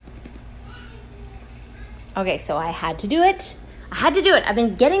Okay, so I had to do it. I've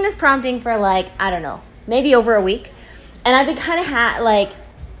been getting this prompting for maybe over a week. And I've been kind of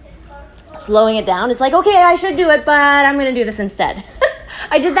slowing it down. It's like, okay, I should do it, but I'm going to do this instead.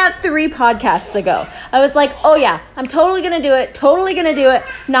 I did that 3 podcasts ago. I was like, oh yeah, I'm totally going to do it.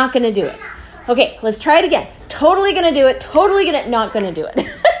 Not going to do it. Okay, let's try it again. Totally going to do it. Not going to do it.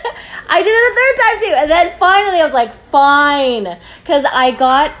 I did it a 3rd time too. And then finally I was like, fine. Because I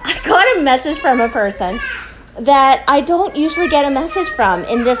got a message from a person that I don't usually get a message from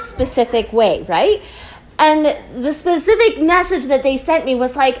in this specific way, right? And the specific message that they sent me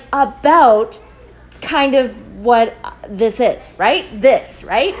was like about kind of what this is, right?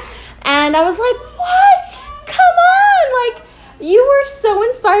 And I was like, what? Come on. Like, you were so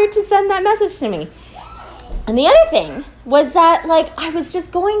inspired to send that message to me. And the other thing was that, I was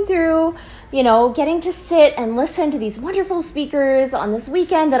just going through, getting to sit and listen to these wonderful speakers on this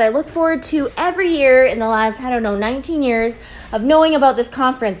weekend that I look forward to every year in the last, 19 years of knowing about this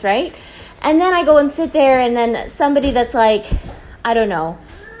conference, right? And then I go and sit there, and then somebody that's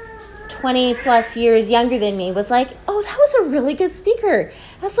 20 plus years younger than me was like, oh, that was a really good speaker.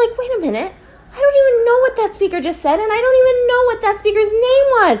 I was like, wait a minute. I don't even know what that speaker just said, and I don't even know what that speaker's name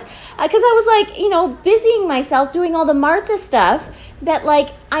was. Because I was busying myself doing all the Martha stuff that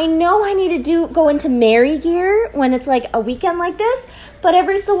I know I need to go into Mary gear when it's a weekend like this. But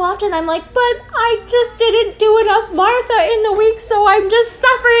every so often I'm like, but I just didn't do enough Martha in the week, so I'm just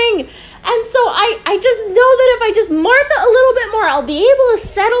suffering. And so I just know that if I just Martha a little bit more, I'll be able to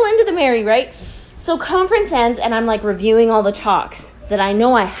settle into the Mary, right? So conference ends, and I'm reviewing all the talks that I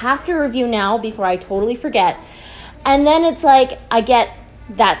know I have to review now before I totally forget. And then it's I get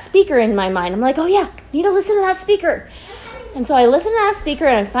that speaker in my mind. I'm like, oh yeah, need to listen to that speaker. And so I listen to that speaker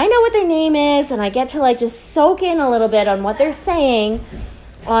and I find out what their name is, and I get to just soak in a little bit on what they're saying,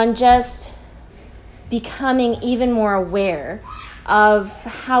 on just becoming even more aware of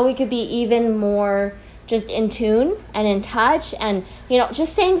how we could be even more just in tune and in touch, and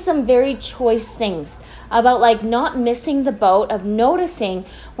just saying some very choice things about not missing the boat of noticing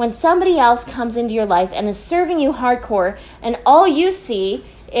when somebody else comes into your life and is serving you hardcore, and all you see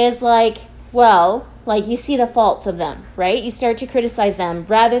is you see the faults of them, right? You start to criticize them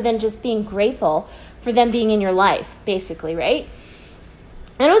rather than just being grateful for them being in your life, basically, right?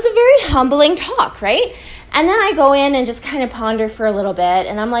 And it was a very humbling talk, right? And then I go in and just kind of ponder for a little bit,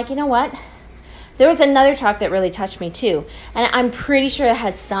 and I'm like, you know what? There was another talk that really touched me too. And I'm pretty sure it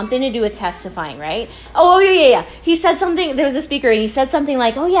had something to do with testifying, right? Oh, yeah. He said something, there was a speaker, and he said something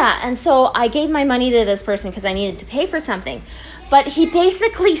like, oh yeah, and so I gave my money to this person because I needed to pay for something. But he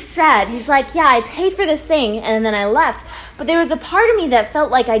basically said, he's like, yeah, I paid for this thing, and then I left. But there was a part of me that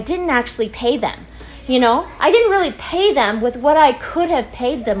felt like I didn't actually pay them. I didn't really pay them with what I could have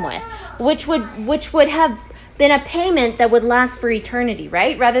paid them with, which would have been a payment that would last for eternity,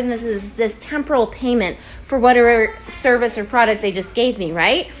 right? Rather than this temporal payment for whatever service or product they just gave me,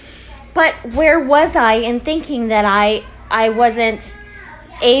 right? But where was I in thinking that I wasn't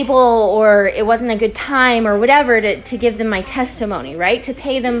able, or it wasn't a good time or whatever to give them my testimony, right? To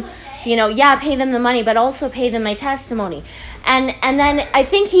pay them, pay them the money, but also pay them my testimony. And then I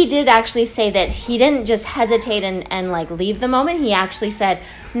think he did actually say that he didn't just hesitate and leave the moment. He actually said,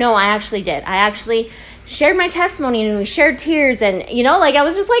 no, I actually did. I actually shared my testimony, and we shared tears, and I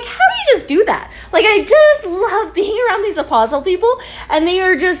was just like, how do you just do that? I just love being around these apostle people, and they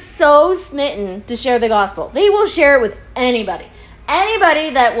are just so smitten to share the gospel. They will share it with anybody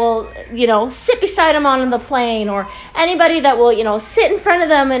that will sit beside them on the plane, or anybody that will sit in front of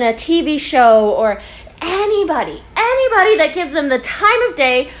them in a TV show, or anybody that gives them the time of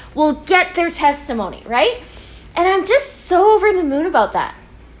day will get their testimony, right? And I'm just so over the moon about that.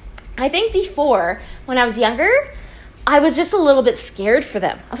 I think before, when I was younger, I was just a little bit scared for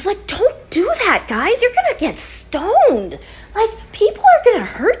them. I was like, don't do that, guys. You're going to get stoned. People are going to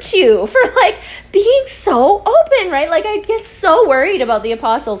hurt you for, being so open, right? I'd get so worried about the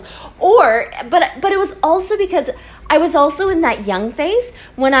apostles. But it was also because I was also in that young phase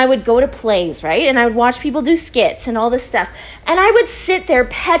when I would go to plays, right? And I would watch people do skits and all this stuff. And I would sit there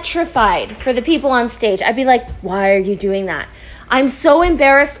petrified for the people on stage. I'd be like, why are you doing that? I'm so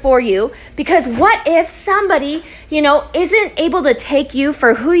embarrassed for you, because what if somebody, isn't able to take you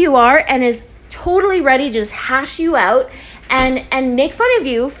for who you are and is totally ready to just hash you out and make fun of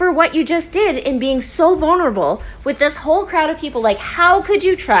you for what you just did in being so vulnerable with this whole crowd of people? How could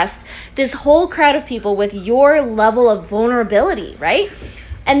you trust this whole crowd of people with your level of vulnerability, right?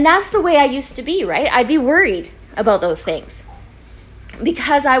 And that's the way I used to be, right? I'd be worried about those things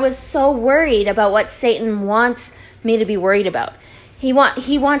because I was so worried about what Satan wants me to be worried about. He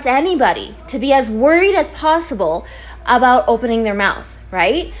wants anybody to be as worried as possible about opening their mouth,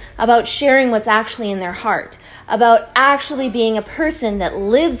 right? About sharing what's actually in their heart, about actually being a person that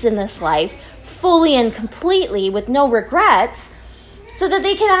lives in this life fully and completely with no regrets, so that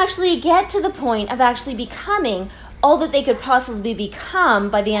they can actually get to the point of actually becoming all that they could possibly become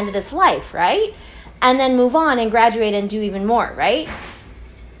by the end of this life, right? And then move on and graduate and do even more, right?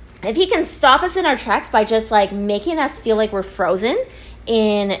 If he can stop us in our tracks by just like making us feel like we're frozen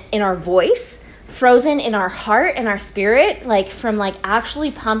in our voice, frozen in our heart and our spirit, like from like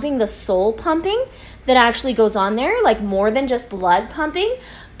actually pumping, the soul pumping that actually goes on there, like more than just blood pumping,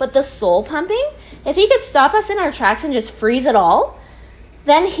 but the soul pumping. If he could stop us in our tracks and just freeze it all,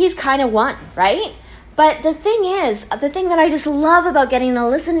 then he's kind of won, right? But the thing that I just love about getting to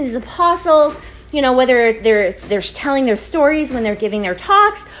listen to these apostles, you know, whether they're telling their stories when they're giving their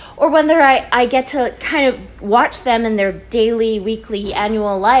talks, or whether I get to kind of watch them in their daily, weekly,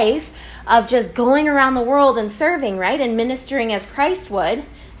 annual life of just going around the world and serving, right? And ministering as Christ would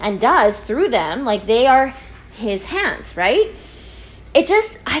and does through them, like they are his hands, right? It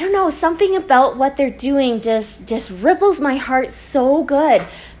just, I don't know, something about what they're doing just ripples my heart so good,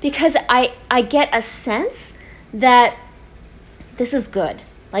 because I get a sense that this is good.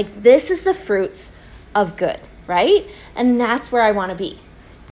 Like this is the fruits of good, right? And that's where I want to be.